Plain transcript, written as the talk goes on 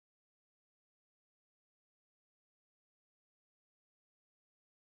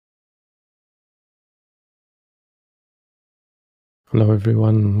Hello,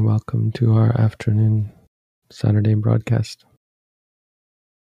 everyone. Welcome to our afternoon Saturday broadcast.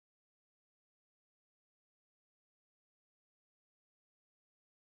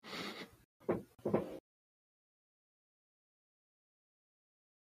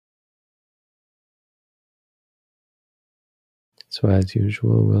 So, as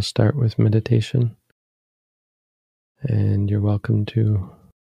usual, we'll start with meditation, and you're welcome to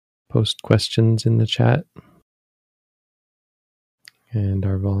post questions in the chat, and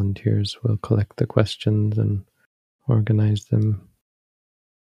our volunteers will collect the questions and organize them.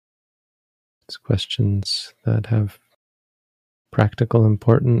 It's questions that have practical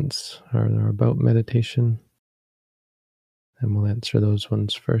importance or are about meditation, and we'll answer those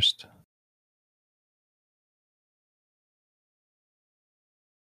ones first.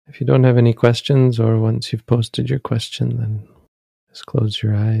 If you don't have any questions, or once you've posted your question, then just close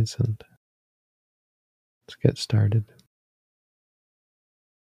your eyes and let's get started.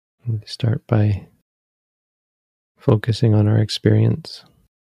 We start by focusing on our experience.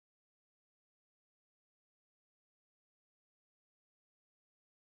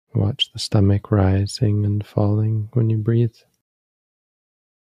 Watch the stomach rising and falling when you breathe.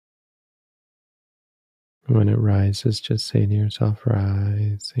 When it rises, just say to yourself,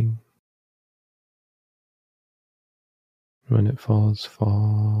 rising. When it falls,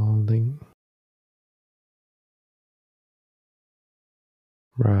 falling.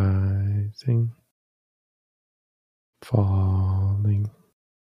 Rising, falling.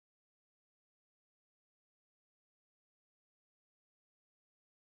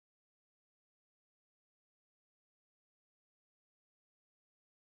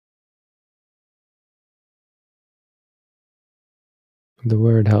 The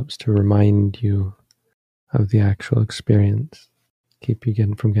word helps to remind you of the actual experience, keep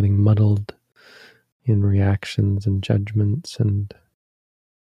you from getting muddled in reactions and judgments and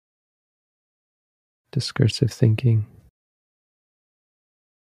discursive thinking.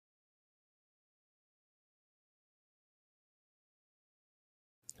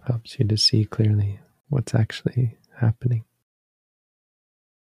 Helps you to see clearly what's actually happening.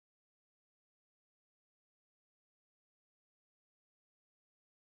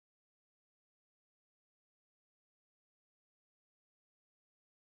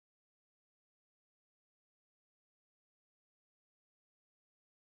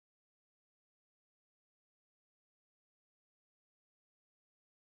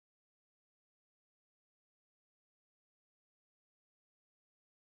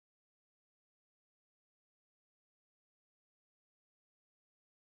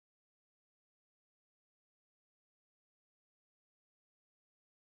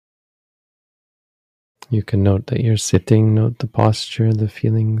 You can note that you're sitting, note the posture, the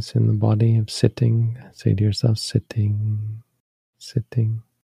feelings in the body of sitting. Say to yourself, sitting, sitting.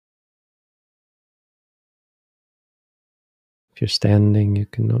 If you're standing, you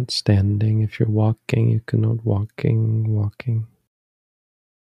can note standing. If you're walking, you can note walking, walking.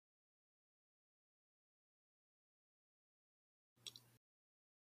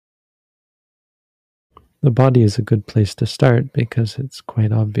 The body is a good place to start because it's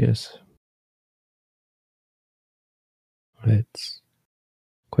quite obvious. It's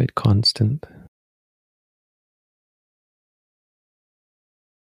quite constant.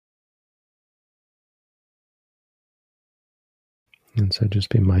 And so just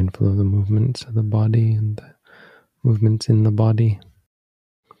be mindful of the movements of the body and the movements in the body.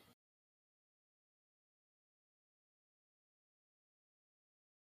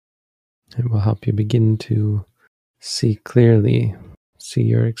 It will help you begin to see clearly, see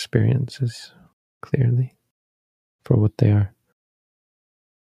your experiences clearly for what they are.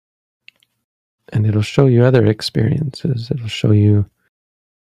 And it'll show you other experiences. It'll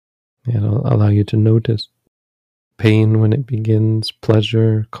allow you to notice pain when it begins,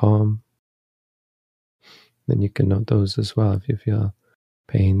 pleasure, calm. Then you can note those as well. If you feel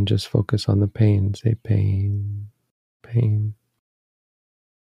pain, just focus on the pain. Say pain, pain.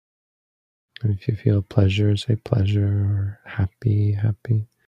 And if you feel pleasure, say pleasure, or happy, happy.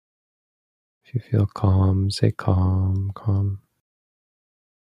 If you feel calm, say calm, calm.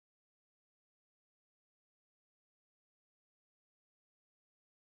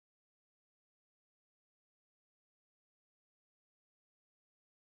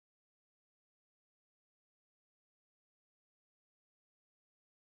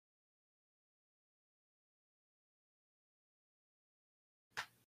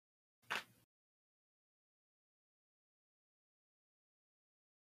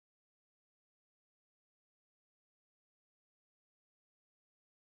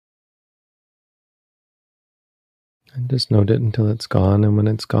 And just note it until it's gone. And when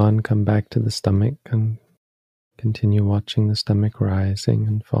it's gone, come back to the stomach and continue watching the stomach rising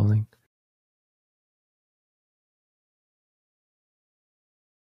and falling.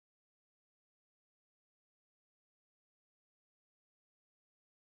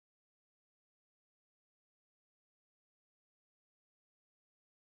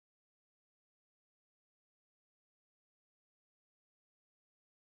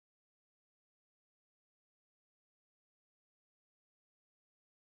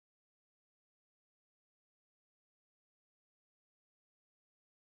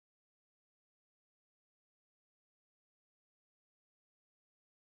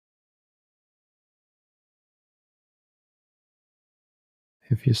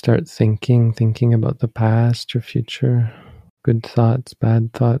 If you start thinking about the past or future, good thoughts,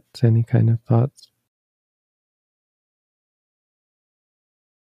 bad thoughts, any kind of thoughts,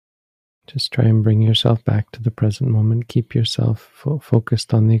 just try and bring yourself back to the present moment. Keep yourself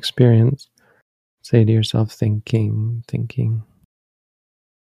focused on the experience. Say to yourself, thinking.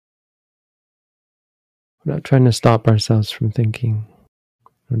 We're not trying to stop ourselves from thinking.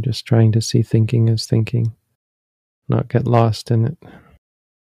 We're just trying to see thinking as thinking, not get lost in it,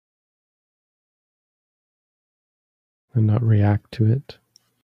 and not react to it.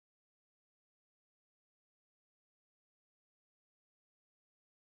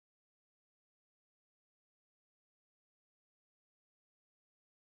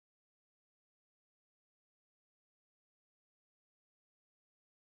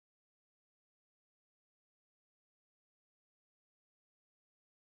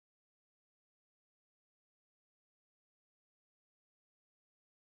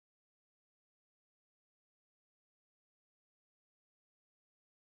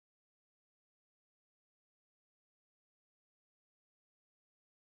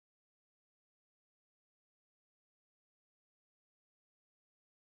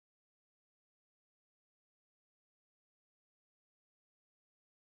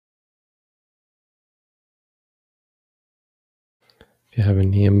 If you have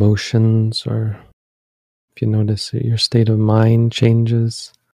any emotions, or if you notice that your state of mind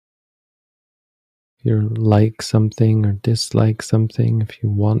changes, if you like something or dislike something, if you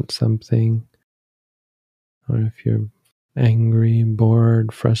want something, or if you're angry,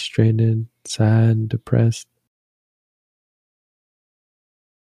 bored, frustrated, sad, depressed,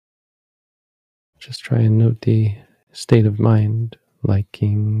 just try and note the state of mind,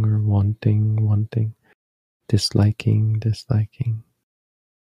 liking or wanting, disliking,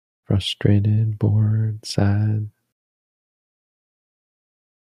 frustrated, bored, sad.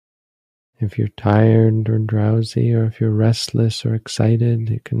 If you're tired or drowsy, or if you're restless or excited,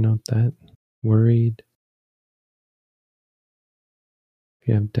 you can note that. Worried. If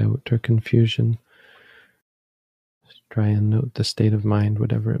you have doubt or confusion, just try and note the state of mind,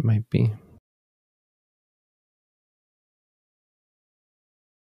 whatever it might be.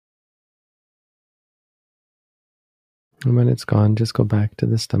 And when it's gone, just go back to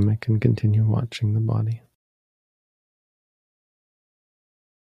the stomach and continue watching the body.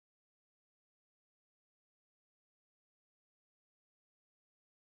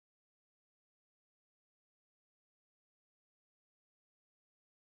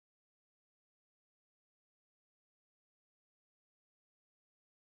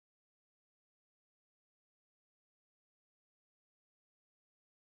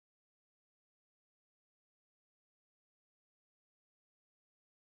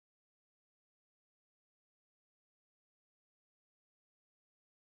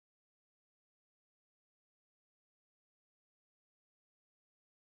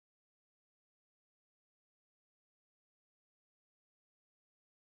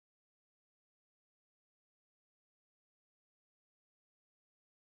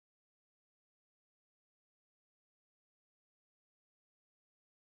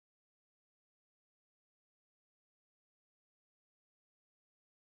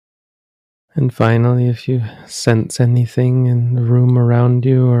 And finally, if you sense anything in the room around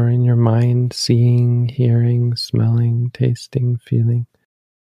you or in your mind, seeing, hearing, smelling, tasting, feeling,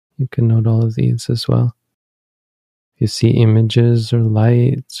 you can note all of these as well. If you see images or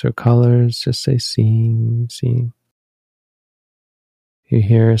lights or colors, just say seeing. If you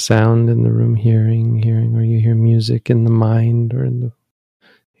hear a sound in the room, hearing, or you hear music in the mind or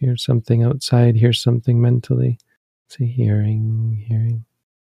hear something outside, hear something mentally, say hearing.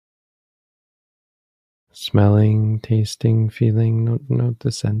 Smelling, tasting, feeling, note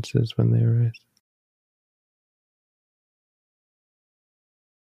the senses when they arise.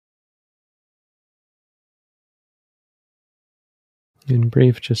 In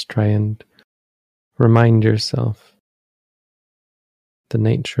brief, just try and remind yourself the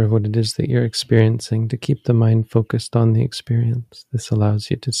nature of what it is that you're experiencing, to keep the mind focused on the experience. This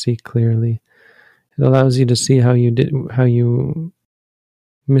allows you to see clearly. It allows you to see how you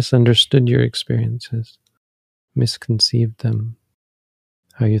misunderstood your experiences, misconceived them,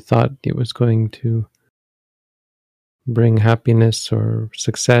 how you thought it was going to bring happiness or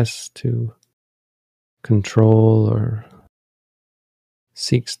success, to control or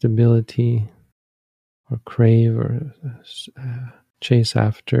seek stability or crave or chase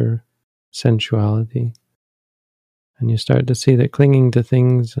after sensuality. And you start to see that clinging to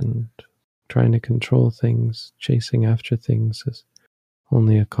things and trying to control things, chasing after things, is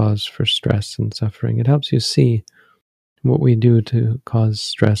only a cause for stress and suffering. It helps you see what we do to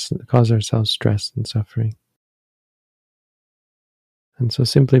cause ourselves stress and suffering. And so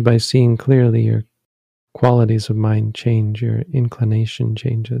simply by seeing clearly, your qualities of mind change, your inclination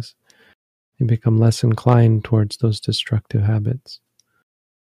changes. You become less inclined towards those destructive habits.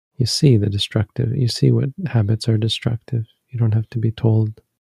 You see the destructive, you see what habits are destructive. You don't have to be told.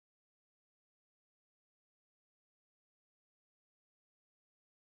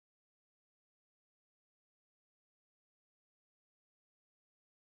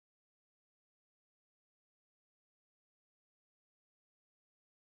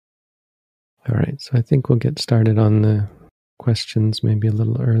 All right, so I think we'll get started on the questions maybe a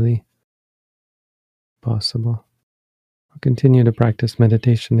little early, possible. We'll continue to practice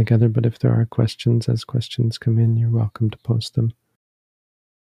meditation together, but if there are questions, as questions come in, you're welcome to post them.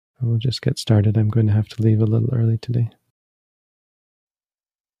 We'll just get started. I'm going to have to leave a little early today.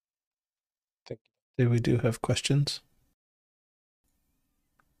 We do have questions.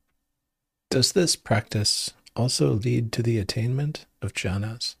 Does this practice also lead to the attainment of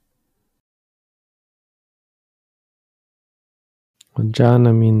jhanas? Well,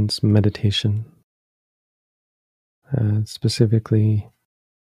 jhana means meditation. Specifically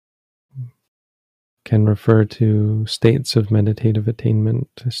can refer to states of meditative attainment,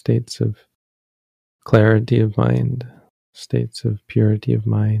 states of clarity of mind, states of purity of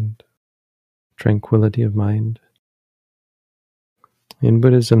mind, tranquility of mind. In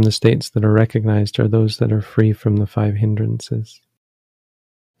Buddhism, the states that are recognized are those that are free from the 5 hindrances.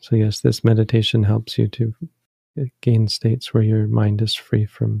 So yes, this meditation helps you to gain states where your mind is free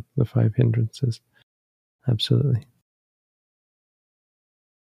from the 5 hindrances. Absolutely.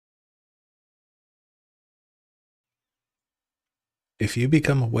 If you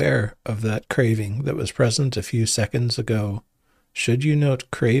become aware of that craving that was present a few seconds ago, should you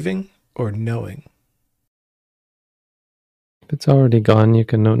note craving or knowing? If it's already gone, you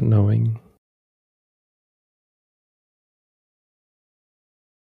can note knowing.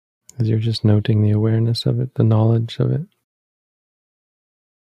 As you're just noting the awareness of it, the knowledge of it.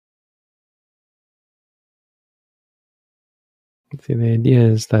 See, the idea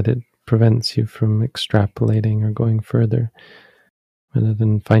is that it prevents you from extrapolating or going further. Rather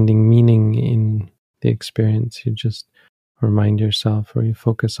than finding meaning in the experience, you just remind yourself, or you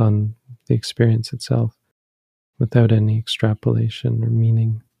focus on the experience itself without any extrapolation or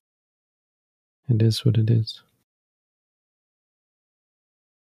meaning. It is what it is.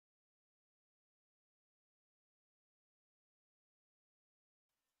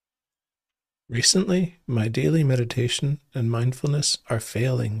 Recently, my daily meditation and mindfulness are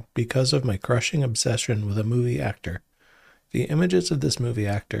failing because of my crushing obsession with a movie actor. The images of this movie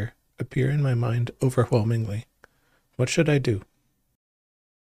actor appear in my mind overwhelmingly. What should I do?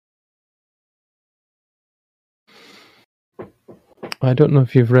 I don't know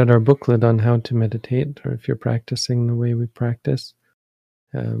if you've read our booklet on how to meditate, or if you're practicing the way we practice.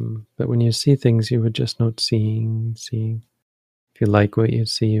 But when you see things, you would just note seeing. If you like what you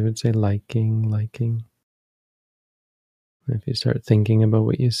see, you would say liking. If you start thinking about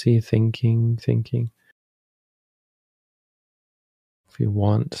what you see, thinking. If you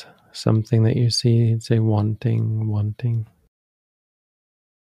want something that you see, you'd say wanting.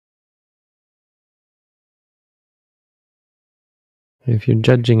 If you're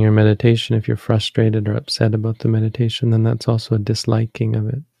judging your meditation, if you're frustrated or upset about the meditation, then that's also a disliking of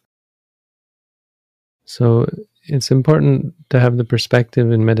it. So it's important to have the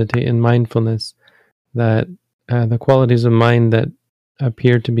perspective in mindfulness that the qualities of mind that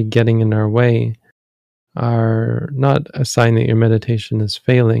appear to be getting in our way are not a sign that your meditation is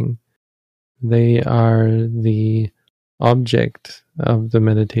failing. They are the object of the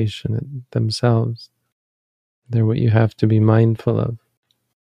meditation themselves. They're what you have to be mindful of.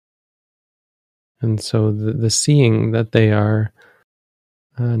 And so the seeing that they are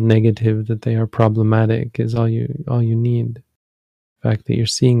negative, that they are problematic, is all you need. The fact that you're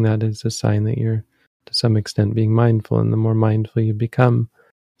seeing that is a sign that you're to some extent being mindful, and the more mindful you become,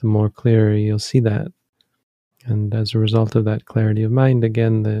 the more clearer you'll see that. And as a result of that clarity of mind,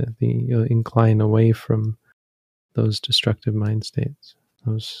 again, you'll incline away from those destructive mind states,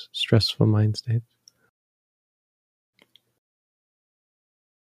 those stressful mind states.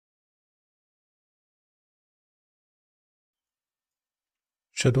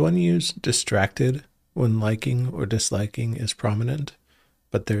 Should one use distracted when liking or disliking is prominent,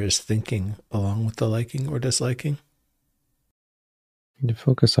 but there is thinking along with the liking or disliking? You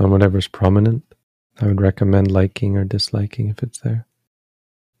focus on whatever's prominent. I would recommend liking or disliking if it's there.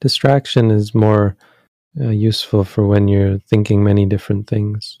 Distraction is more useful for when you're thinking many different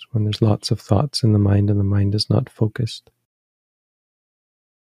things, when there's lots of thoughts in the mind and the mind is not focused.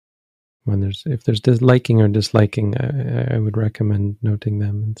 If there's liking or disliking, I would recommend noting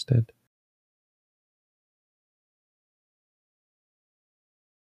them instead.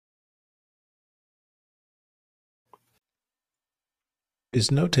 Is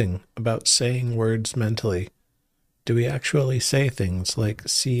noting about saying words mentally. Do we actually say things like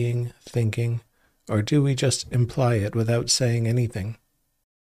seeing, thinking, or do we just imply it without saying anything?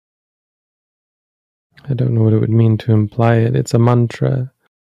 I don't know what it would mean to imply it. It's a mantra,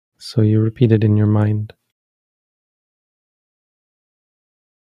 so you repeat it in your mind.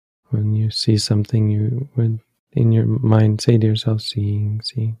 When you see something, you would, in your mind, say to yourself, seeing,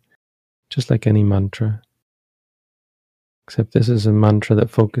 seeing, just like any mantra. Except this is a mantra that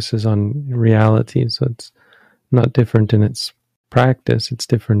focuses on reality, so it's not different in its practice, it's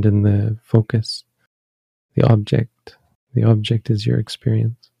different in the focus, the object. The object is your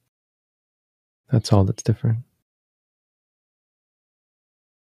experience. That's all that's different.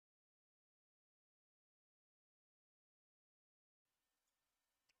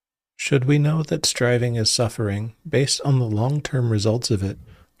 Should we know that striving is suffering based on the long-term results of it,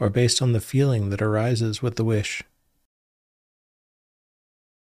 or based on the feeling that arises with the wish?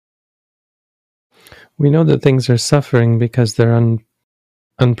 We know that things are suffering because they're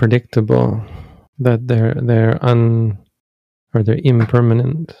unpredictable, that they're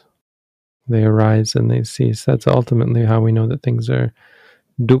impermanent. They arise and they cease. That's ultimately how we know that things are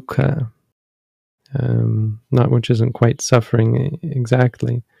dukkha, not which isn't quite suffering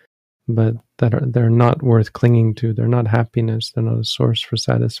exactly, but that they're not worth clinging to. They're not happiness. They're not a source for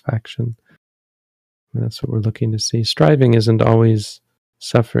satisfaction. And that's what we're looking to see. Striving isn't always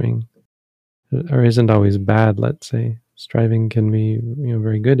suffering, or isn't always bad, let's say. Striving can be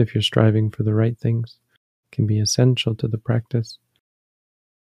very good if you're striving for the right things. It can be essential to the practice.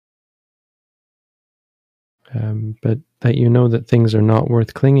 But that you know that things are not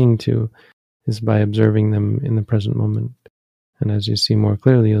worth clinging to is by observing them in the present moment. And as you see more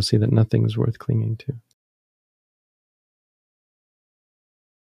clearly, you'll see that nothing's worth clinging to.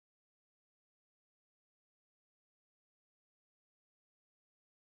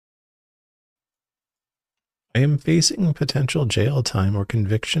 I am facing potential jail time or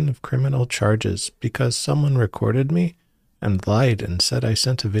conviction of criminal charges because someone recorded me and lied and said I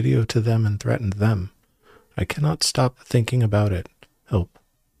sent a video to them and threatened them. I cannot stop thinking about it. Help.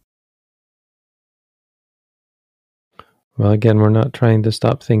 Well, again, we're not trying to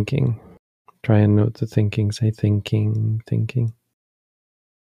stop thinking. Try and note the thinking. Say thinking, thinking.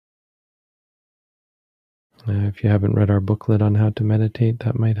 If you haven't read our booklet on how to meditate,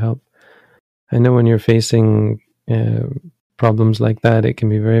 that might help. I know when you're facing problems like that, it can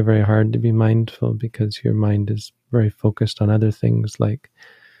be very, very hard to be mindful because your mind is very focused on other things like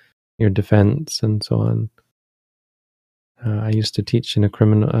your defense and so on. I used to teach in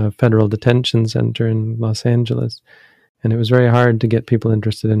a federal detention center in Los Angeles, and it was very hard to get people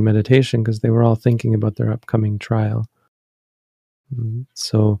interested in meditation because they were all thinking about their upcoming trial.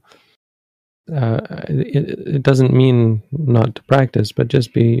 So it doesn't mean not to practice, but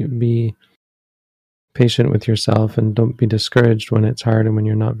just be patient with yourself and don't be discouraged when it's hard and when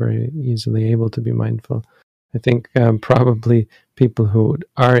you're not very easily able to be mindful. I think probably people who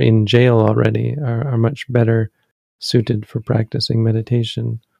are in jail already are much better suited for practicing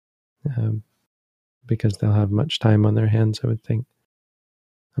meditation because they'll have much time on their hands, I would think,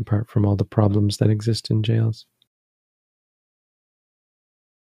 apart from all the problems that exist in jails.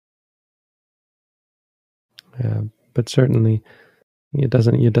 But certainly it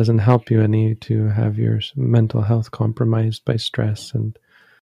doesn't help you any to have your mental health compromised by stress and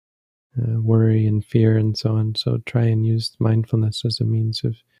worry and fear and so on. So try and use mindfulness as a means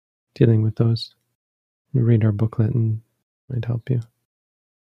of dealing with those. Read our booklet and it might help you.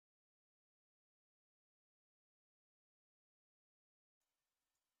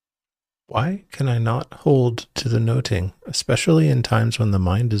 Why can I not hold to the noting, especially in times when the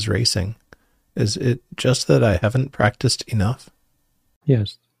mind is racing? Is it just that I haven't practiced enough?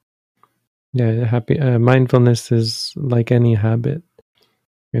 Yes. Yeah, mindfulness is like any habit,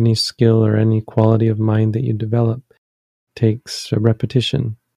 any skill or any quality of mind that you develop takes a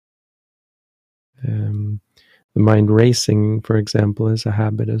repetition. The mind racing, for example, is a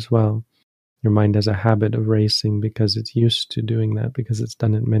habit as well. Your mind has a habit of racing because it's used to doing that, because it's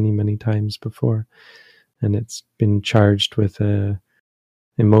done it many, many times before. And it's been charged with a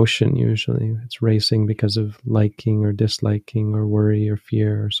emotion usually. It's racing because of liking or disliking or worry or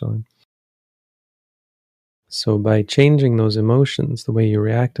fear or so on. So by changing those emotions, the way you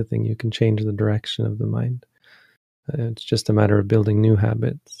react to things, you can change the direction of the mind. It's just a matter of building new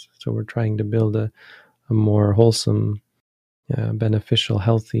habits. So we're trying to build a more wholesome, beneficial,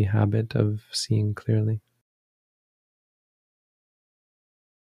 healthy habit of seeing clearly.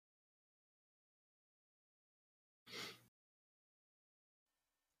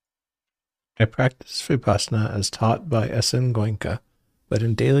 I practice Vipassana as taught by S.N. Goenka, but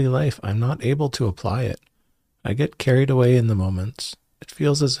in daily life I'm not able to apply it. I get carried away in the moments. It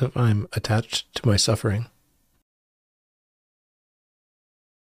feels as if I'm attached to my suffering.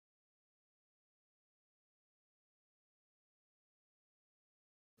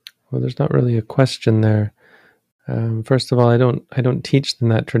 Well, there's not really a question there. First of all, I don't teach in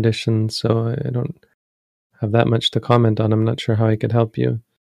that tradition, so I don't have that much to comment on. I'm not sure how I could help you.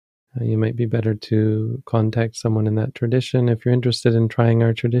 You might be better to contact someone in that tradition. If you're interested in trying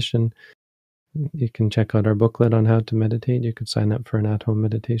our tradition, you can check out our booklet on how to meditate. You could sign up for an at-home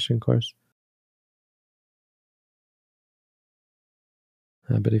meditation course.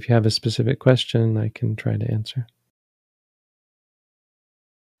 But if you have a specific question, I can try to answer.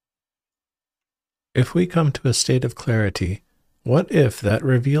 If we come to a state of clarity, what if that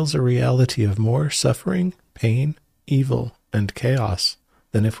reveals a reality of more suffering, pain, evil, and chaos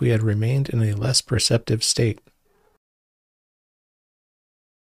than if we had remained in a less perceptive state?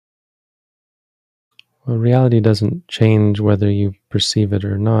 Well, reality doesn't change whether you perceive it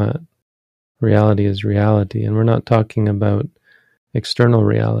or not. Reality is reality, and we're not talking about external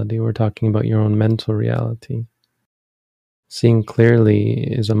reality. We're talking about your own mental reality. Seeing clearly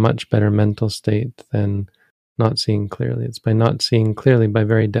is a much better mental state than not seeing clearly. It's by not seeing clearly, by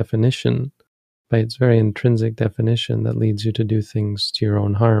very definition, by its very intrinsic definition, that leads you to do things to your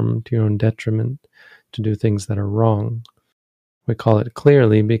own harm, to your own detriment, to do things that are wrong. We call it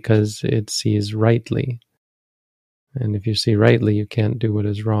clearly because it sees rightly. And if you see rightly, you can't do what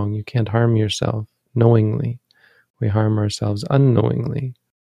is wrong. You can't harm yourself knowingly. We harm ourselves unknowingly.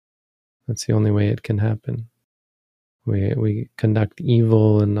 That's the only way it can happen. We conduct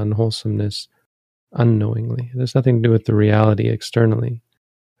evil and unwholesomeness unknowingly. There's nothing to do with the reality externally,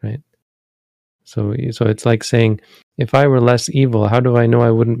 right? So it's like saying, if I were less evil, how do I know I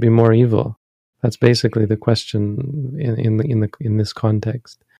wouldn't be more evil? That's basically the question in this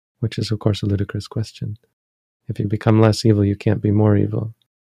context, which is of course a ludicrous question. If you become less evil, you can't be more evil.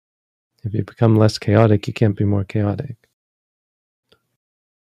 If you become less chaotic, you can't be more chaotic.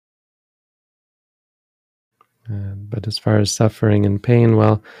 But as far as suffering and pain,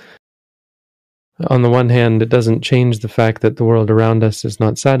 well, on the one hand, it doesn't change the fact that the world around us is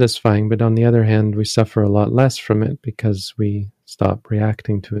not satisfying, but on the other hand, we suffer a lot less from it because we stop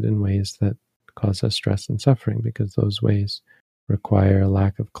reacting to it in ways that cause us stress and suffering, because those ways require a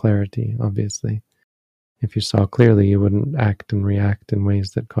lack of clarity, obviously. If you saw clearly, you wouldn't act and react in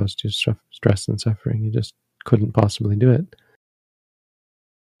ways that caused you stress and suffering. You just couldn't possibly do it.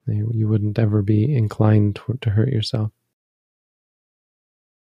 You wouldn't ever be inclined to hurt yourself.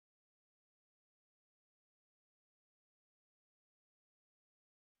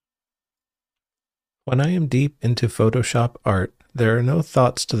 When I am deep into Photoshop art, there are no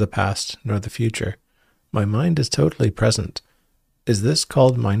thoughts to the past nor the future. My mind is totally present. Is this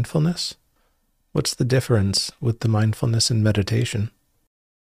called mindfulness? What's the difference with the mindfulness in meditation?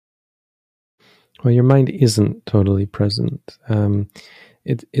 Well, your mind isn't totally present.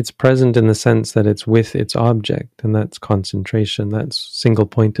 It's present in the sense that it's with its object, and that's concentration. That's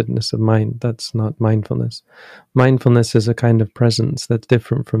single-pointedness of mind. That's not mindfulness. Mindfulness is a kind of presence that's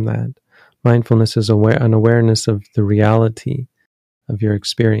different from that. Mindfulness is an awareness of the reality of your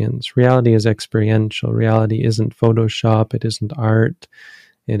experience. Reality is experiential. Reality isn't Photoshop. It isn't art.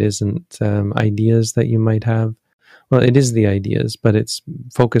 It isn't ideas that you might have. Well, it is the ideas, but it's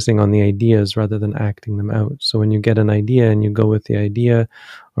focusing on the ideas rather than acting them out. So when you get an idea and you go with the idea,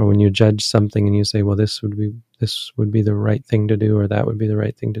 or when you judge something and you say, well, this would be the right thing to do, or that would be the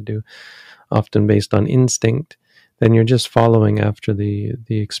right thing to do, often based on instinct, then you're just following after the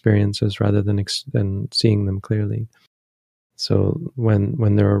experiences rather than seeing them clearly. So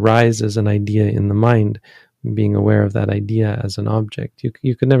when there arises an idea in the mind, being aware of that idea as an object,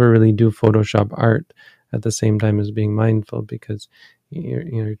 you could never really do Photoshop art at the same time as being mindful, because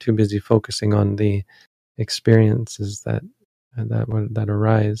you're too busy focusing on the experiences that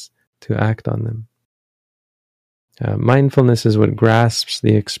arise to act on them. Mindfulness is what grasps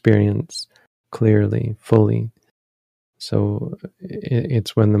the experience clearly, fully. So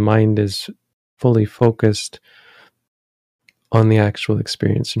it's when the mind is fully focused on the actual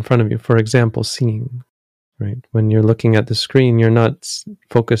experience in front of you. For example, seeing, right? When you're looking at the screen, you're not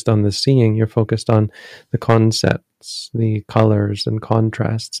focused on the seeing, you're focused on the concepts, the colors and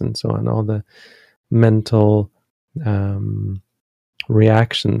contrasts and so on, all the mental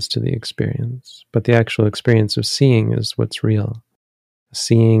reactions to the experience. But the actual experience of seeing is what's real.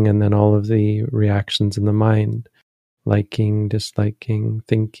 Seeing, and then all of the reactions in the mind, liking, disliking,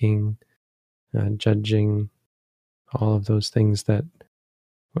 thinking, judging, all of those things that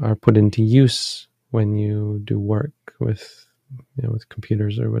are put into use when you do work with, with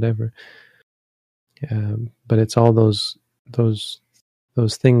computers or whatever. But it's all those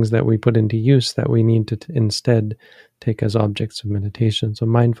things that we put into use that we need to instead take as objects of meditation. So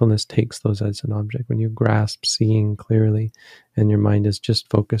mindfulness takes those as an object. When you grasp seeing clearly and your mind is just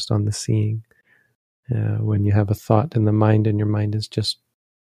focused on the seeing, when you have a thought in the mind and your mind is just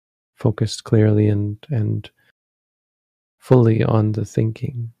focused clearly and fully on the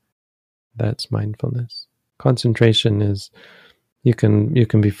thinking, that's mindfulness. Concentration is, you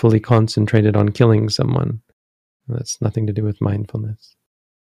can be fully concentrated on killing someone. That's nothing to do with mindfulness.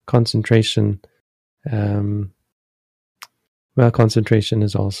 Concentration, concentration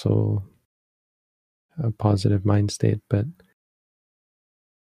is also a positive mind state, but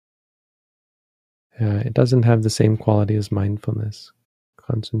it doesn't have the same quality as mindfulness.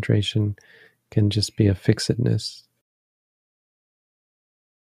 Concentration can just be a fixedness.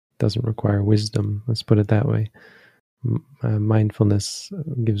 It doesn't require wisdom, let's put it that way. Mindfulness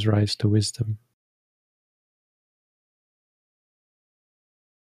gives rise to wisdom.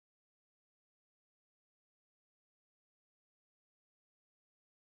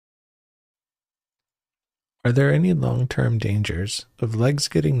 Are there any long-term dangers of legs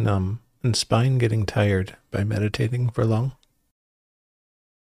getting numb and spine getting tired by meditating for long?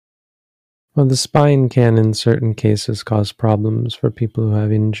 Well, the spine can, in certain cases, cause problems for people who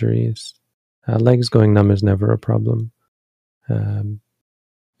have injuries. Legs going numb is never a problem. I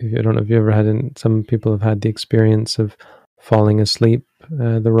don't know if you ever had, some people have had the experience of falling asleep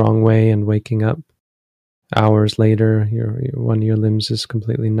the wrong way and waking up hours later, one of your limbs is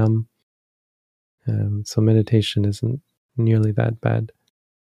completely numb. So meditation isn't nearly that bad.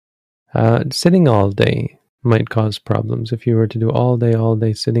 Sitting all day might cause problems if you were to do all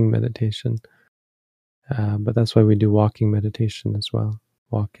day sitting meditation. But that's why we do walking meditation as well.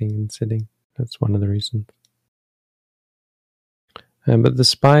 Walking and sitting. That's one of the reasons. But the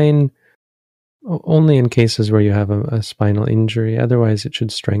spine, only in cases where you have a spinal injury. Otherwise, it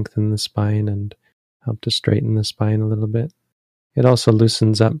should strengthen the spine and help to straighten the spine a little bit. It also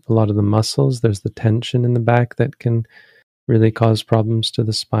loosens up a lot of the muscles. There's the tension in the back that can really cause problems to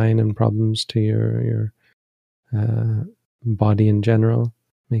the spine and problems to your body in general,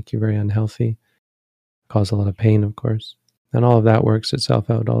 make you very unhealthy, cause a lot of pain, of course. And all of that works itself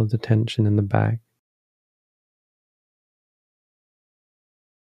out, all of the tension in the back.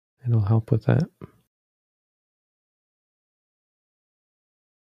 It'll help with that.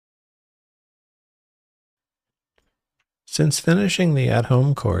 Since finishing the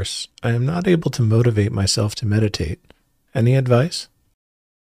at-home course, I am not able to motivate myself to meditate. Any advice?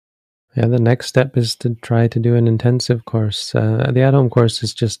 Yeah, the next step is to try to do an intensive course. The at-home course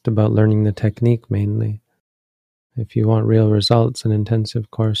is just about learning the technique mainly. If you want real results, an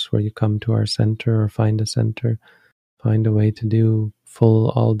intensive course where you come to our center or find a center, find a way to do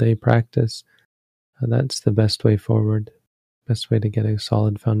full all-day practice, that's the best way forward, best way to get a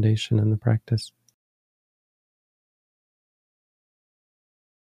solid foundation in the practice.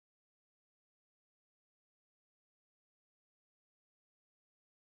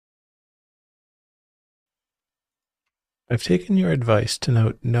 I've taken your advice to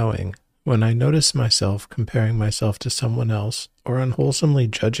note knowing when I notice myself comparing myself to someone else or unwholesomely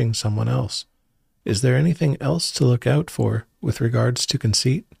judging someone else. Is there anything else to look out for with regards to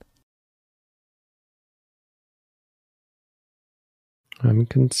conceit?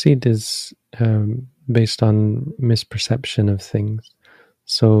 Conceit is based on misperception of things.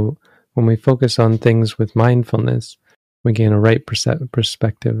 So when we focus on things with mindfulness, we gain a right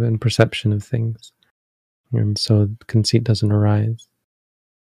perspective and perception of things. And so conceit doesn't arise.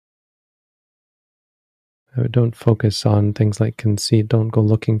 Don't focus on things like conceit. Don't go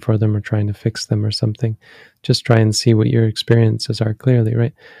looking for them or trying to fix them or something. Just try and see what your experiences are clearly,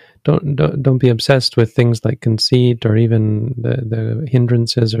 right? Don't be obsessed with things like conceit or even the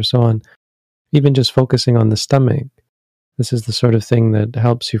hindrances or so on. Even just focusing on the stomach. This is the sort of thing that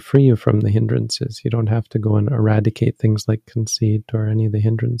helps you free you from the hindrances. You don't have to go and eradicate things like conceit or any of the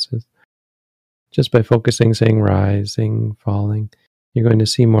hindrances. Just by focusing, saying rising, falling, you're going to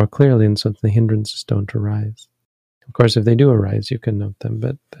see more clearly, and so the hindrances don't arise. Of course, if they do arise, you can note them,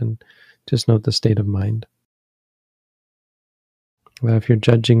 but then just note the state of mind. Well, if you're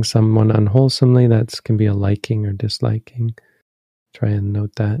judging someone unwholesomely, that can be a liking or disliking. Try and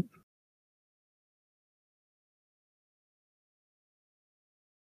note that.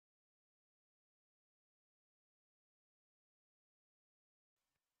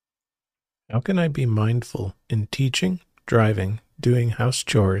 How can I be mindful in teaching, driving, doing house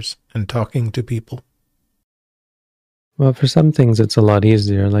chores, and talking to people? Well, for some things it's a lot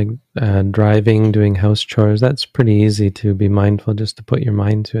easier, like driving, doing house chores. That's pretty easy to be mindful, just to put your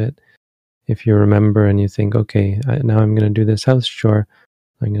mind to it. If you remember and you think, okay, now I'm going to do this house chore,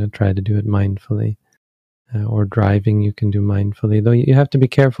 I'm going to try to do it mindfully. Or driving, you can do mindfully. Though you have to be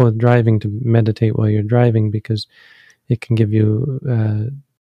careful with driving to meditate while you're driving, because it can give you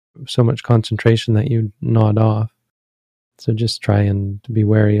so much concentration that you nod off. So just try and be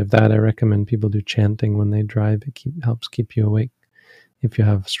wary of that. I recommend people do chanting when they drive. It helps keep you awake if you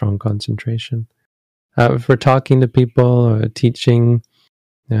have strong concentration. If we're talking to people or teaching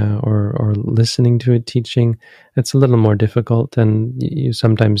or listening to a teaching, it's a little more difficult, and you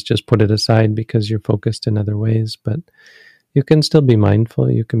sometimes just put it aside because you're focused in other ways. But you can still be mindful.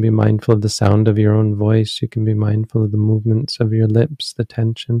 You can be mindful of the sound of your own voice. You can be mindful of the movements of your lips, the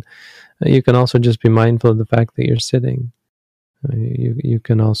tension. You can also just be mindful of the fact that you're sitting. You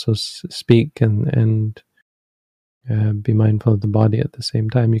can also speak and be mindful of the body at the same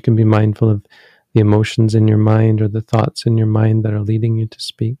time. You can be mindful of the emotions in your mind or the thoughts in your mind that are leading you to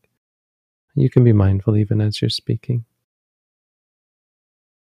speak. You can be mindful even as you're speaking.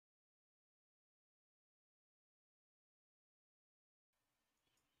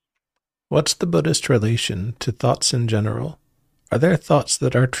 What's the Buddhist relation to thoughts in general? Are there thoughts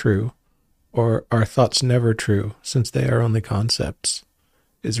that are true, or are thoughts never true since they are only concepts?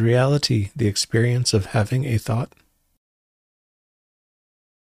 Is reality the experience of having a thought?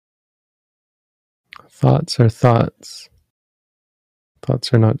 Thoughts are thoughts.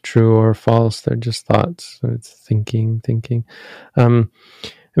 Thoughts are not true or false. They're just thoughts. So it's thinking.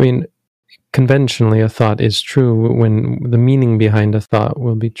 Conventionally, a thought is true when the meaning behind a thought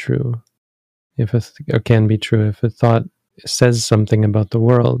will be true. Or can be true. If a thought says something about the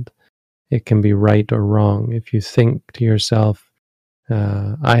world, it can be right or wrong. If you think to yourself,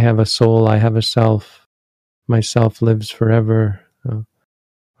 I have a soul, I have a self, myself lives forever. Or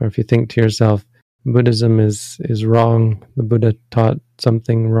if you think to yourself, Buddhism is wrong, the Buddha taught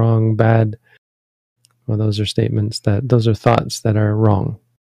something wrong, bad. Well, those are thoughts that are wrong.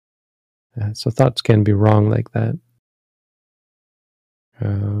 So thoughts can be wrong like that.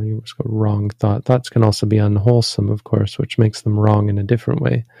 You just go wrong thought. Thoughts can also be unwholesome, of course, which makes them wrong in a different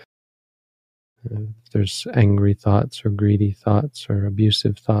way. If there's angry thoughts or greedy thoughts or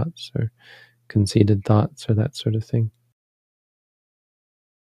abusive thoughts or conceited thoughts or that sort of thing.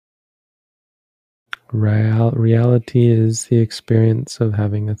 Reality is the experience of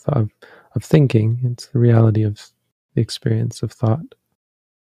having a thought, of thinking. It's the reality of the experience of thought.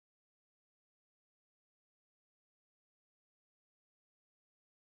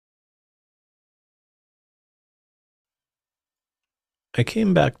 I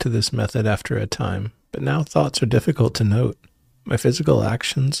came back to this method after a time, but now thoughts are difficult to note. My physical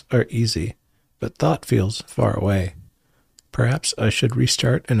actions are easy, but thought feels far away. Perhaps I should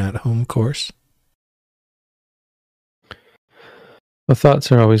restart an at-home course? Well, thoughts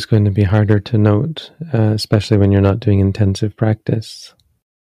are always going to be harder to note, especially when you're not doing intensive practice.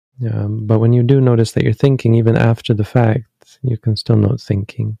 But when you do notice that you're thinking, even after the fact, you can still note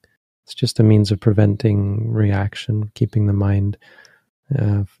thinking. It's just a means of preventing reaction, keeping the mind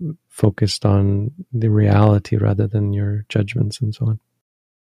focused on the reality rather than your judgments and so on.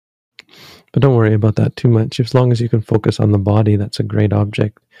 But don't worry about that too much. As long as you can focus on the body, that's a great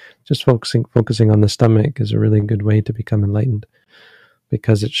object. Just focusing on the stomach is a really good way to become enlightened,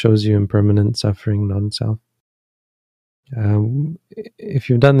 because it shows you impermanent suffering, non-self. If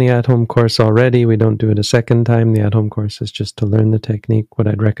you've done the at-home course already, we don't do it a second time. The at-home course is just to learn the technique. What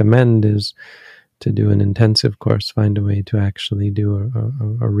I'd recommend is to do an intensive course, find a way to actually do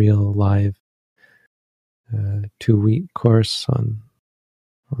a real live 2-week course on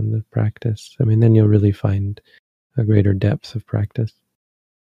on the practice. I mean, then you'll really find a greater depth of practice.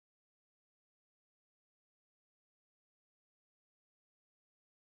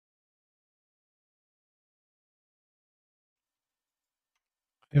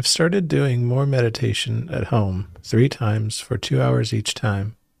 I've started doing more meditation at home, 3 times for 2 hours each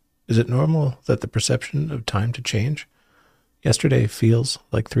time. Is it normal that the perception of time to change? Yesterday feels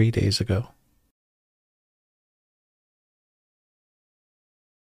like 3 days ago.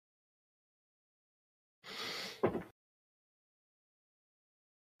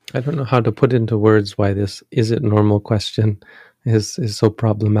 I don't know how to put into words why this "is it normal" question is so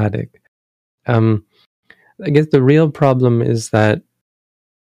problematic. I guess the real problem is that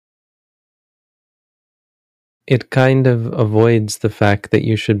it kind of avoids the fact that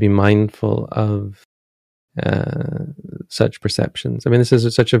you should be mindful of such perceptions. I mean, this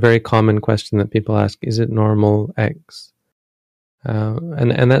is such a very common question that people ask: is it normal X?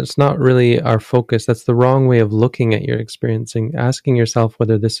 And that's not really our focus. That's the wrong way of looking at your experiencing, asking yourself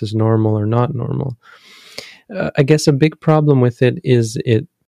whether this is normal or not normal. I guess a big problem with it is it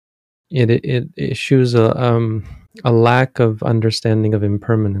issues a lack of understanding of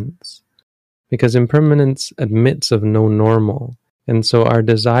impermanence, because impermanence admits of no normal, and so our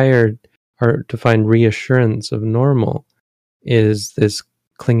desire to find reassurance of normal is this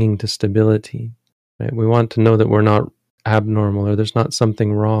clinging to stability. Right? We want to know that we're not abnormal, or there's not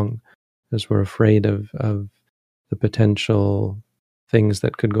something wrong, because we're afraid of the potential things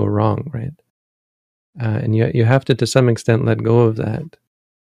that could go wrong, right? And you have to some extent let go of that.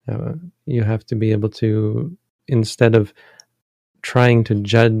 You have to be able to, instead of trying to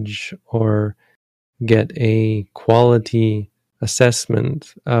judge or get a quality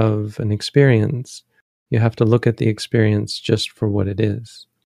assessment of an experience, you have to look at the experience just for what it is.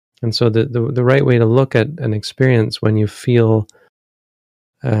 And so the right way to look at an experience when you feel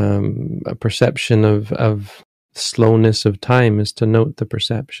a perception of slowness of time is to note the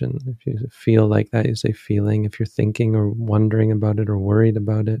perception. If you feel like that, you say feeling. If you're thinking or wondering about it or worried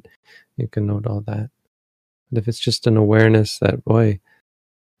about it, you can note all that. But if it's just an awareness that, boy,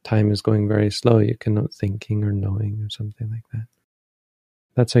 time is going very slow, you can note thinking or knowing or something like that.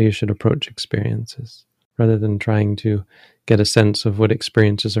 That's how you should approach experiences, rather than trying to get a sense of what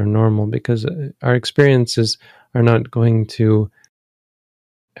experiences are normal, because our experiences are not going to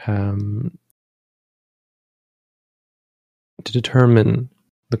determine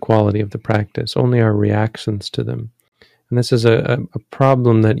the quality of the practice, only our reactions to them. And this is a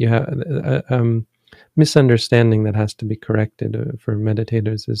problem that you have, a misunderstanding that has to be corrected for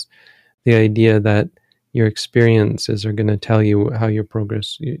meditators, is the idea that your experiences are going to tell you how you're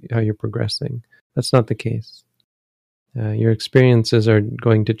progressing. That's not the case. Your experiences are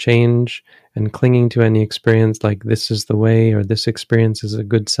going to change, and clinging to any experience like this is the way, or this experience is a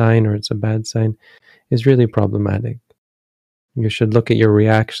good sign or it's a bad sign, is really problematic. You should look at your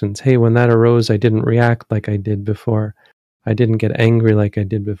reactions. Hey, when that arose, I didn't react like I did before. I didn't get angry like I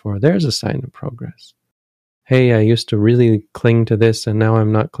did before. There's a sign of progress. Hey, I used to really cling to this and now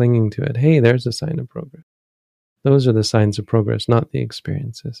I'm not clinging to it. Hey, there's a sign of progress. Those are the signs of progress, not the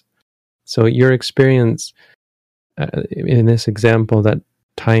experiences. So your experience, in this example, that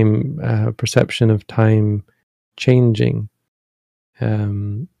time, perception of time changing,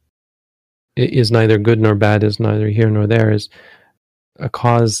 is neither good nor bad, is neither here nor there, is a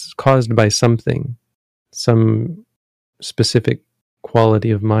caused by something, some specific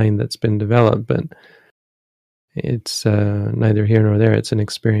quality of mind that's been developed, but it's neither here nor there. It's an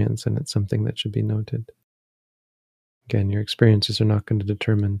experience, and it's something that should be noted. Again, your experiences are not going to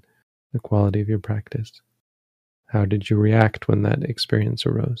determine the quality of your practice. How did you react when that experience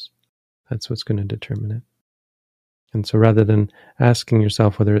arose? That's what's going to determine it. And so rather than asking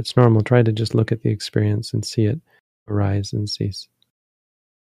yourself whether it's normal, try to just look at the experience and see it arise and cease.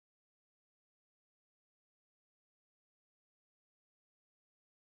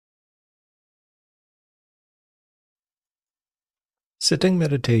 Sitting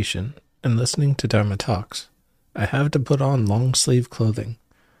meditation and listening to Dharma talks, I have to put on long-sleeve clothing.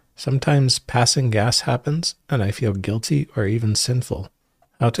 Sometimes passing gas happens and I feel guilty or even sinful.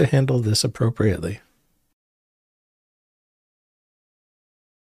 How to handle this appropriately?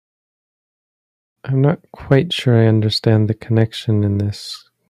 I'm not quite sure I understand the connection in this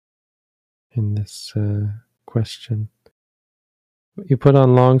question. You put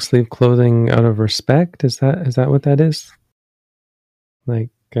on long sleeve clothing out of respect? Is that what that is? Like,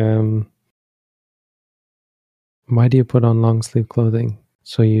 why do you put on long sleeve clothing?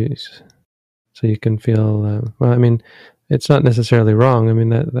 So you can feel. Well, I mean, it's not necessarily wrong. I mean,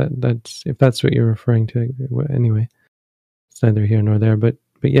 that's if that's what you're referring to. Anyway, it's neither here nor there. But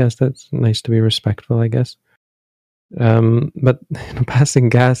yes, that's nice to be respectful, I guess. But passing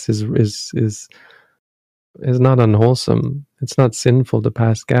gas is not unwholesome. It's not sinful to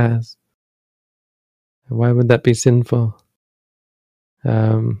pass gas. Why would that be sinful?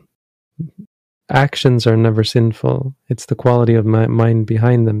 Actions are never sinful. It's the quality of my mind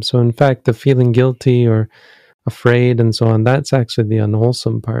behind them. So in fact, the feeling guilty or afraid and so on, that's actually the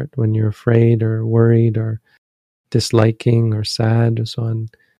unwholesome part. When you're afraid or worried or disliking or sad or so on,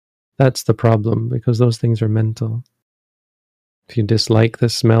 that's the problem, because those things are mental. If you dislike the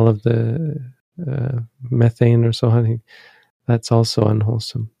smell of the methane or so on, that's also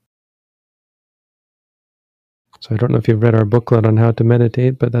unwholesome. So I don't know if you've read our booklet on how to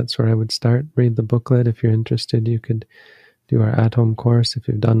meditate, but that's where I would start. Read the booklet. If you're interested, you could do our at-home course. If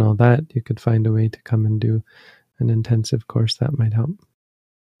you've done all that, you could find a way to come and do an intensive course. That might help.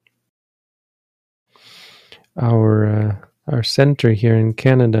 Our center here in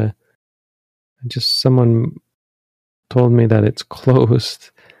Canada, someone told me that it's closed.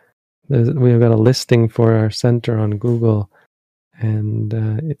 We've got a listing for our center on Google, and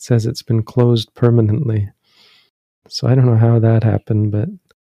it says it's been closed permanently. So I don't know how that happened, but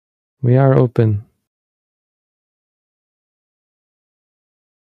we are open.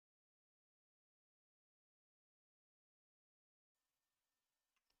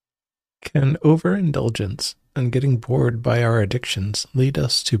 Can overindulgence and getting bored by our addictions lead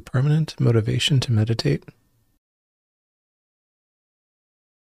us to permanent motivation to meditate?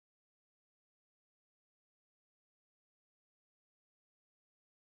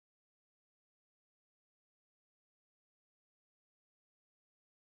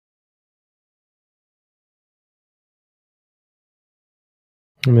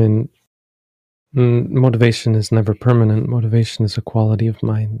 I mean, motivation is never permanent. Motivation is a quality of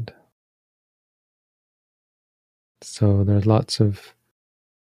mind. So there's lots of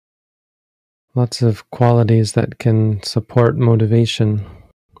qualities that can support motivation: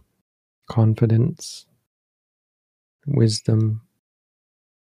 confidence, wisdom,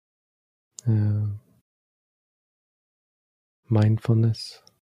 mindfulness,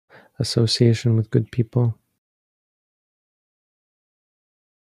 association with good people.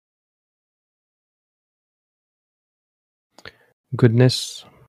 Goodness.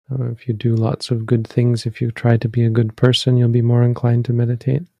 If you do lots of good things, if you try to be a good person, you'll be more inclined to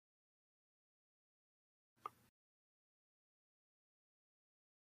meditate.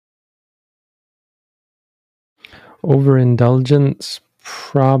 Overindulgence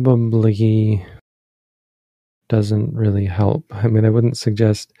probably doesn't really help. I mean, I wouldn't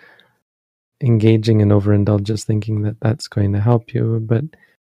suggest engaging in overindulgence thinking that that's going to help you, but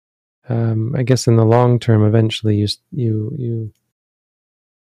I guess in the long term, eventually you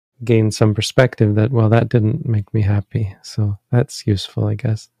gain some perspective that, well, that didn't make me happy, so that's useful, I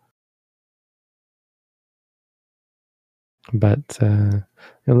guess. But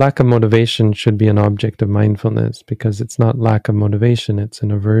lack of motivation should be an object of mindfulness, because it's not lack of motivation, it's an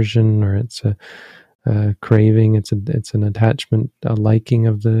aversion, or it's a craving, it's an attachment, a liking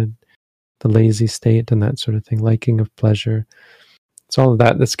of the lazy state and that sort of thing, liking of pleasure. It's all of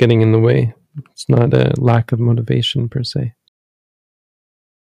that that's getting in the way. It's not a lack of motivation per se.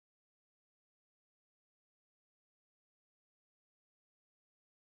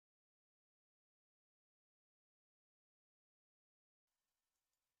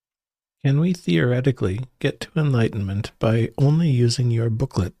 Can we theoretically get to enlightenment by only using your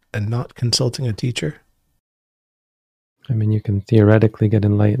booklet and not consulting a teacher? I mean, you can theoretically get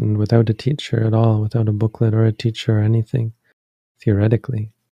enlightened without a teacher at all, without a booklet or a teacher or anything,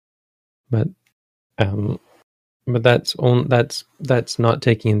 theoretically. But that's not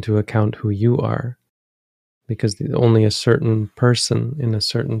taking into account who you are, because only a certain person in a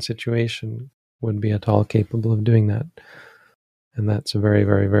certain situation would be at all capable of doing that. And that's a very,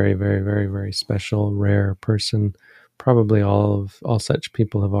 very, very, very, very, very special, rare person. Probably all such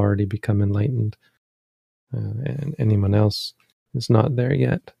people have already become enlightened, and anyone else is not there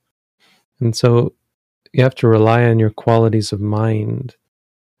yet. And so you have to rely on your qualities of mind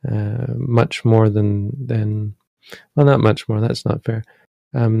much more than well, not much more. That's not fair.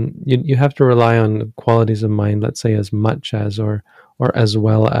 You have to rely on qualities of mind, let's say, as much as or as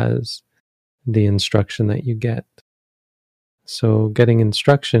well as the instruction that you get. So getting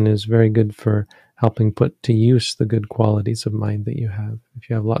instruction is very good for helping put to use the good qualities of mind that you have. If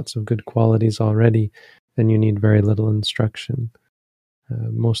you have lots of good qualities already, then you need very little instruction.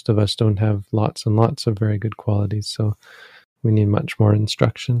 Most of us don't have lots and lots of very good qualities, so we need much more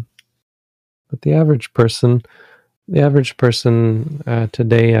instruction. But the average person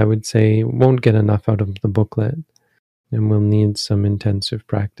today, I would say, won't get enough out of the booklet. and will need some intensive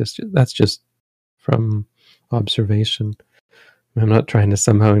practice. That's just from observation. I'm not trying to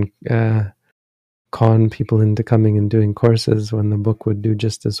somehow con people into coming and doing courses when the book would do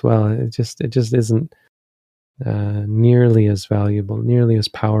just as well. It just isn't nearly as valuable, nearly as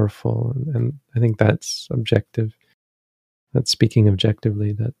powerful, and I think that's objective. That's speaking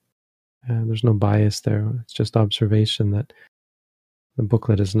objectively. That there's no bias there. It's just observation that the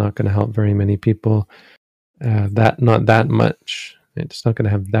booklet is not going to help very many people. Not that much. It's not going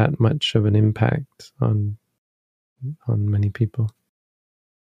to have that much of an impact on many people.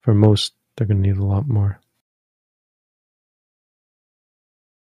 For most, they're going to need a lot more.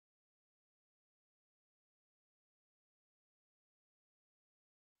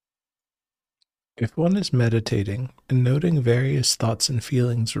 If one is meditating and noting various thoughts and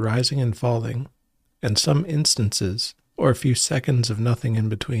feelings rising and falling, and some instances, or a few seconds of nothing in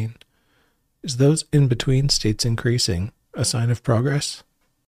between, is those in-between states increasing a sign of progress?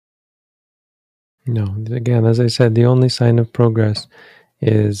 No. Again, as I said, the only sign of progress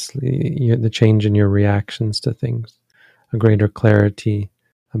is the change in your reactions to things, a greater clarity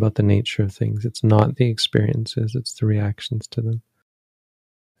about the nature of things. It's not the experiences, it's the reactions to them.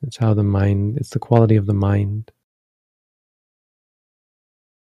 It's how the mind, it's the quality of the mind.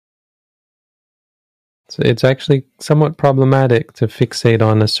 So it's actually somewhat problematic to fixate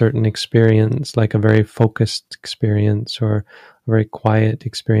on a certain experience, like a very focused experience or a very quiet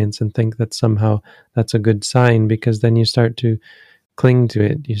experience, and think that somehow that's a good sign, because then you start to cling to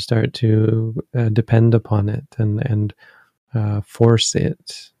it, you start to depend upon it and force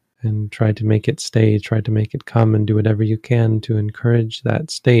it and try to make it stay, try to make it come, and do whatever you can to encourage that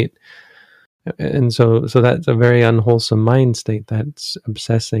state. And so that's a very unwholesome mind state, that's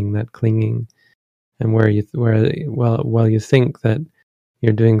obsessing, that clinging. And while you think that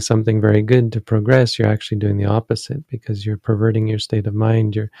you're doing something very good to progress, you're actually doing the opposite, because you're perverting your state of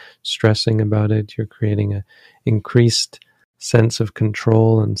mind, you're stressing about it, you're creating an increased sense of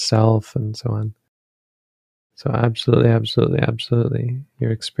control and self and so on. So absolutely,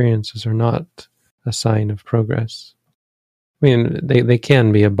 your experiences are not a sign of progress. I mean, they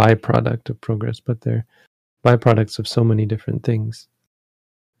can be a byproduct of progress, but they're byproducts of so many different things.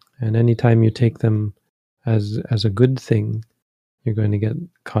 And anytime you take them as a good thing, you're going to get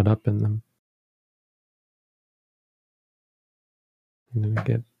caught up in them. You're going to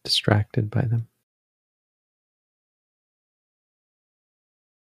get distracted by them.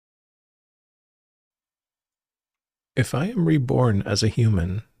 If I am reborn as a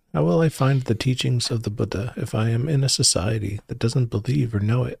human, how will I find the teachings of the Buddha if I am in a society that doesn't believe or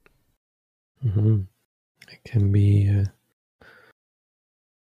know it? Mm-hmm. It can be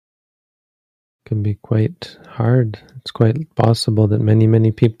quite hard. It's quite possible that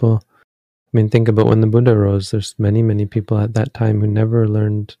many people, I mean, think about when the Buddha rose, there's many people at that time who never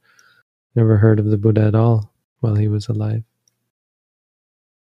heard of the Buddha at all while he was alive.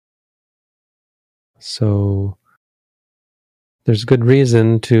 So there's good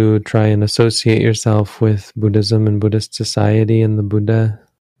reason to try and associate yourself with Buddhism and Buddhist society and the Buddha,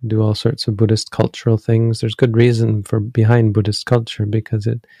 do all sorts of Buddhist cultural things. There's good reason behind Buddhist culture, because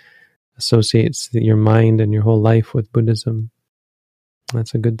it associates your mind and your whole life with Buddhism.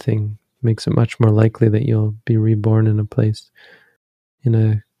 That's a good thing. Makes it much more likely that you'll be reborn in a place,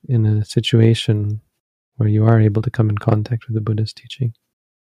 in a situation where you are able to come in contact with the Buddhist teaching.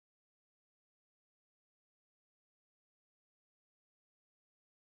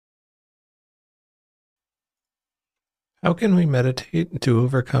 How can we meditate to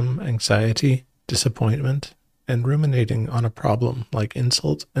overcome anxiety, disappointment, and ruminating on a problem like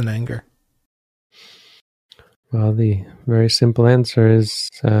insult and anger? Well, the very simple answer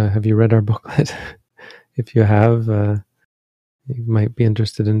is, have you read our booklet? If you have, you might be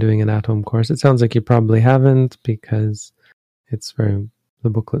interested in doing an at-home course. It sounds like you probably haven't, because the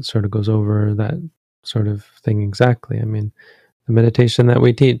booklet sort of goes over that sort of thing exactly. I mean, the meditation that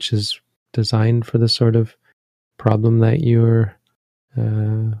we teach is designed for the sort of problem that you're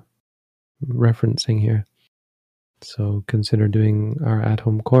referencing here. So consider doing our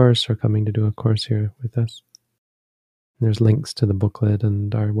at-home course or coming to do a course here with us. There's links to the booklet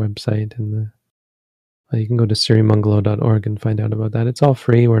and our website, and you can go to sirimangalo.org and find out about that. It's all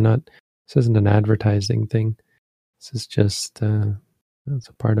free. This isn't an advertising thing. This is just it's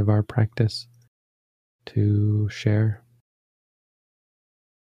a part of our practice to share.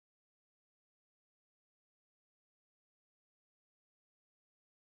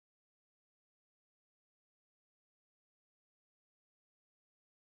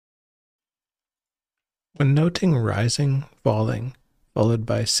 When noting rising, falling, followed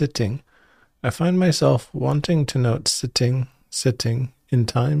by sitting, I find myself wanting to note sitting in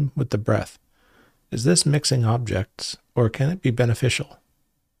time with the breath. Is this mixing objects, or can it be beneficial?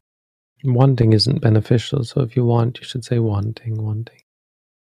 Wanting isn't beneficial, so if you want, you should say wanting.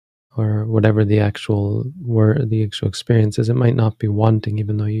 Or whatever the actual word, the actual experience is. It might not be wanting,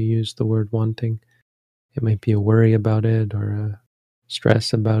 even though you use the word wanting. It might be a worry about it, or a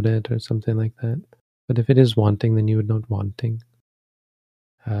stress about it, or something like that. But if it is wanting, then you would note wanting.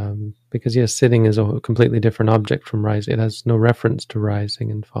 Because yes, sitting is a completely different object from rising. It has no reference to rising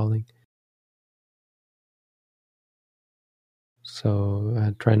and falling.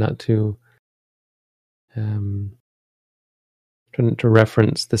 So try not to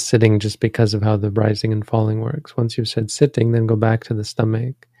reference the sitting just because of how the rising and falling works. Once you've said sitting, then go back to the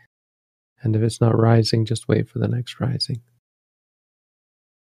stomach. And if it's not rising, just wait for the next rising.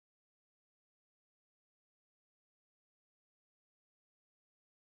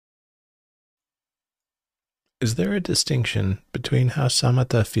 Is there a distinction between how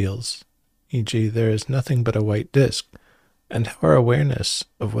samatha feels, e.g., there is nothing but a white disk, and how our awareness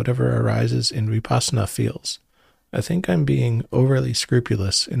of whatever arises in vipassana feels? I think I'm being overly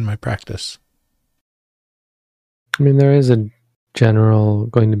scrupulous in my practice. I mean, there is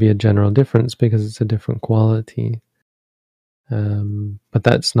going to be a general difference because it's a different quality. But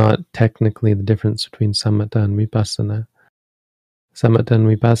that's not technically the difference between samatha and vipassana. Samatha and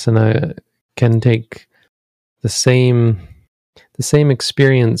vipassana can take the same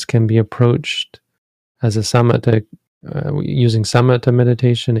experience can be approached as a samatha, using samatha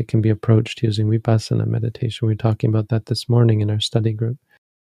meditation. It can be approached using vipassana meditation. We were talking about that this morning in our study group.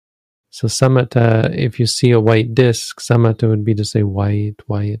 So samatha, if you see a white disc, samatha would be to say white,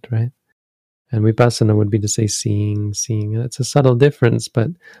 right? And vipassana would be to say seeing. And it's a subtle difference,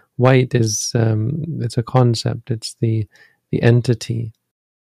 but white is, it's a concept. It's the entity.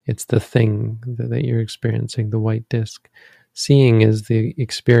 It's the thing that you're experiencing, the white disc. Seeing is the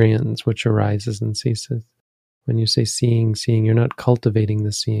experience which arises and ceases. When you say seeing, you're not cultivating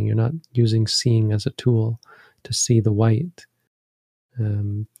the seeing. You're not using seeing as a tool to see the white.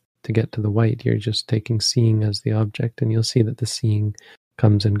 To get to the white, you're just taking seeing as the object, and you'll see that the seeing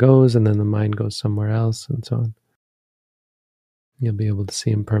comes and goes, and then the mind goes somewhere else, and so on. You'll be able to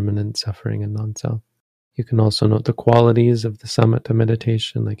see impermanent suffering and non-self. You can also note the qualities of the samatha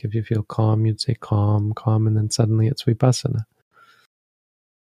meditation. Like if you feel calm, you'd say calm, and then suddenly it's vipassana.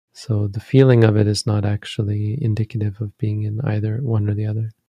 So the feeling of it is not actually indicative of being in either one or the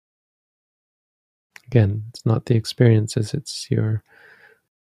other. Again, it's not the experiences, it's your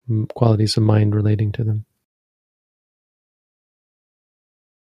qualities of mind relating to them.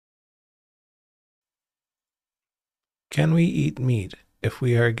 Can we eat meat if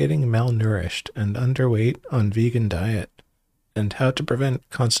we are getting malnourished and underweight on vegan diet? And how to prevent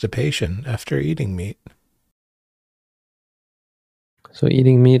constipation after eating meat? So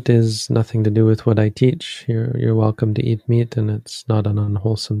eating meat is nothing to do with what I teach. You're welcome to eat meat, and it's not an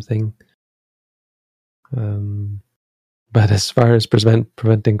unwholesome thing. But as far as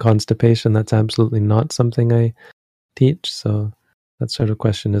preventing constipation, that's absolutely not something I teach. So that sort of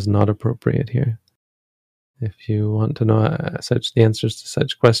question is not appropriate here. If you want to know the answers to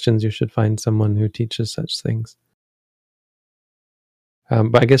such questions, you should find someone who teaches such things.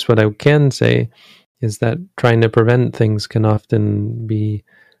 But I guess what I can say is that trying to prevent things can often be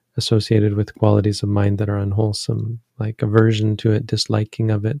associated with qualities of mind that are unwholesome, like aversion to it, disliking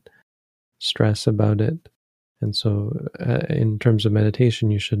of it, stress about it. And so in terms of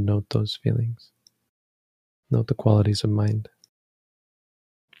meditation, you should note those feelings. Note the qualities of mind.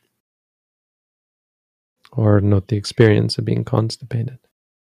 Or note the experience of being constipated.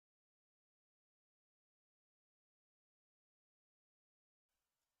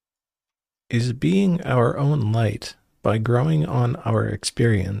 Is being our own light by growing on our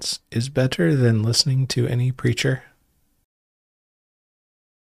experience is better than listening to any preacher?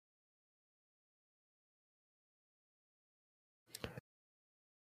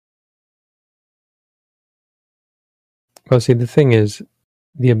 Well, see, the thing is,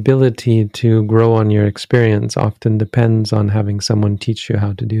 the ability to grow on your experience often depends on having someone teach you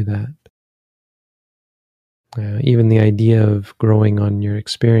how to do that. Even the idea of growing on your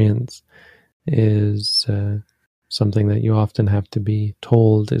experience is something that you often have to be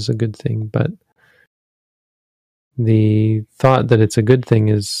told is a good thing, but the thought that it's a good thing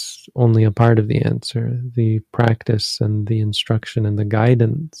is only a part of the answer. The practice and the instruction and the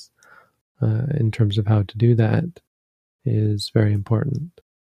guidance in terms of how to do that is very important.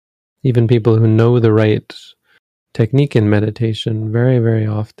 Even people who know the right technique in meditation very, very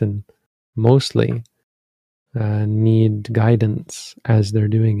often, mostly, need guidance as they're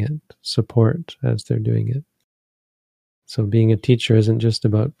doing it, support as they're doing it. So being a teacher isn't just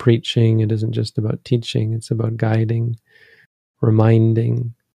about preaching, it isn't just about teaching, it's about guiding,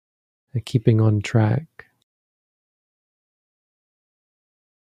 reminding, and keeping on track.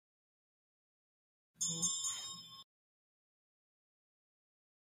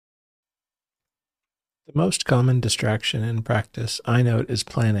 The most common distraction in practice I note is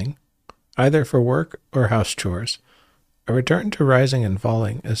planning, either for work or house chores. I return to rising and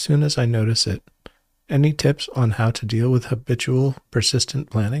falling as soon as I notice it. Any tips on how to deal with habitual, persistent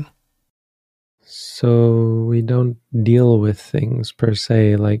planning? So we don't deal with things per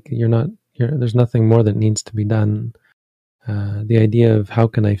se, like there's nothing more that needs to be done. The idea of how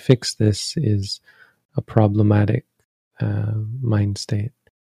can I fix this is a problematic mind state.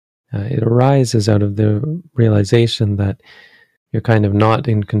 It arises out of the realization that you're kind of not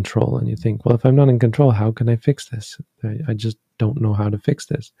in control, and you think, well, if I'm not in control, how can I fix this? I just don't know how to fix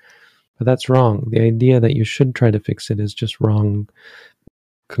this. But that's wrong. The idea that you should try to fix it is just wrong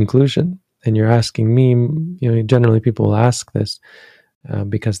conclusion. And you're asking me, generally people will ask this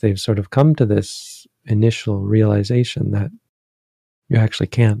because they've sort of come to this initial realization that you actually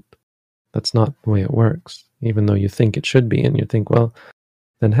can't. That's not the way it works, even though you think it should be. And you think, well,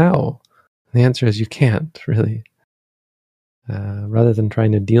 then how? And the answer is you can't, really. Rather than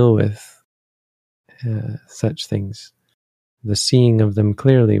trying to deal with such things, the seeing of them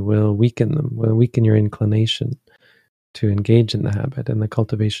clearly will weaken them, will weaken your inclination to engage in the habit, and the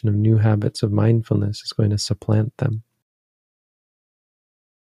cultivation of new habits of mindfulness is going to supplant them.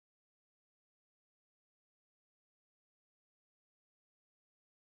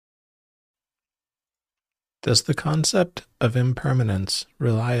 Does the concept of impermanence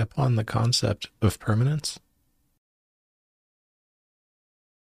rely upon the concept of permanence?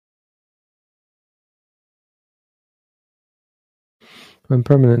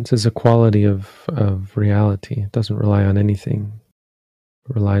 Impermanence is a quality of reality. It doesn't rely on anything.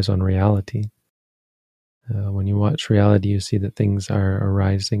 It relies on reality. When you watch reality, you see that things are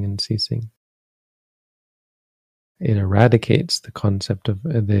arising and ceasing. It eradicates the concept of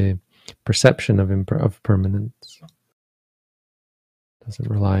the perception of permanence. It doesn't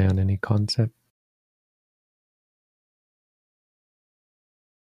rely on any concept.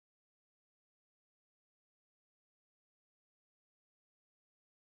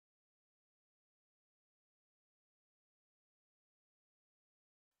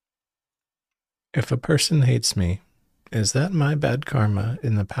 If a person hates me, is that my bad karma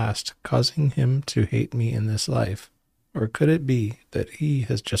in the past causing him to hate me in this life? Or could it be that he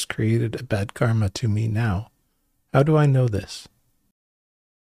has just created a bad karma to me now? How do I know this?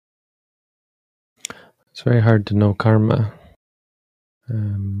 It's very hard to know karma.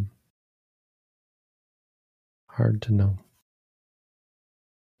 Hard to know.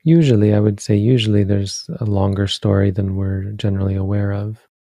 Usually, I would say, there's a longer story than we're generally aware of.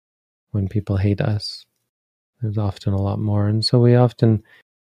 When people hate us, there's often a lot more. And so we often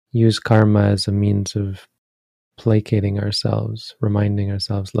use karma as a means of placating ourselves, reminding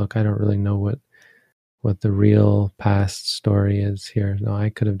ourselves, look, I don't really know what the real past story is here. No, I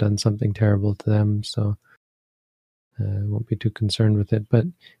could have done something terrible to them, so I won't be too concerned with it. But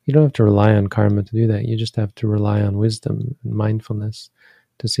you don't have to rely on karma to do that. You just have to rely on wisdom and mindfulness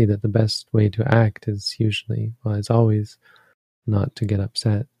to see that the best way to act is usually, well, it's always not to get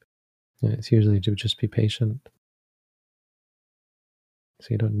upset. It's usually to just be patient. So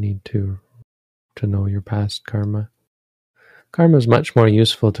you don't need to know your past karma. Karma is much more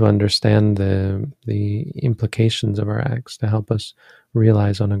useful to understand the implications of our acts, to help us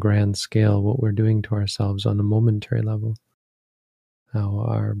realize on a grand scale what we're doing to ourselves on a momentary level, how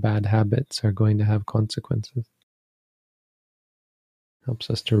our bad habits are going to have consequences. Helps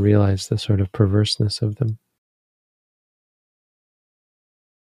us to realize the sort of perverseness of them.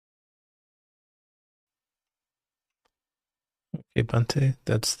 Okay, Bhante,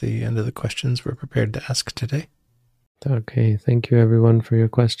 that's the end of the questions we're prepared to ask today. Okay, thank you everyone for your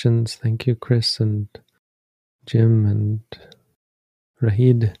questions. Thank you, Chris and Jim and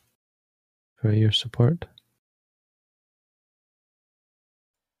Rahid, for your support.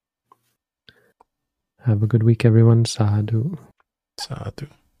 Have a good week, everyone. Sadhu. Sadhu.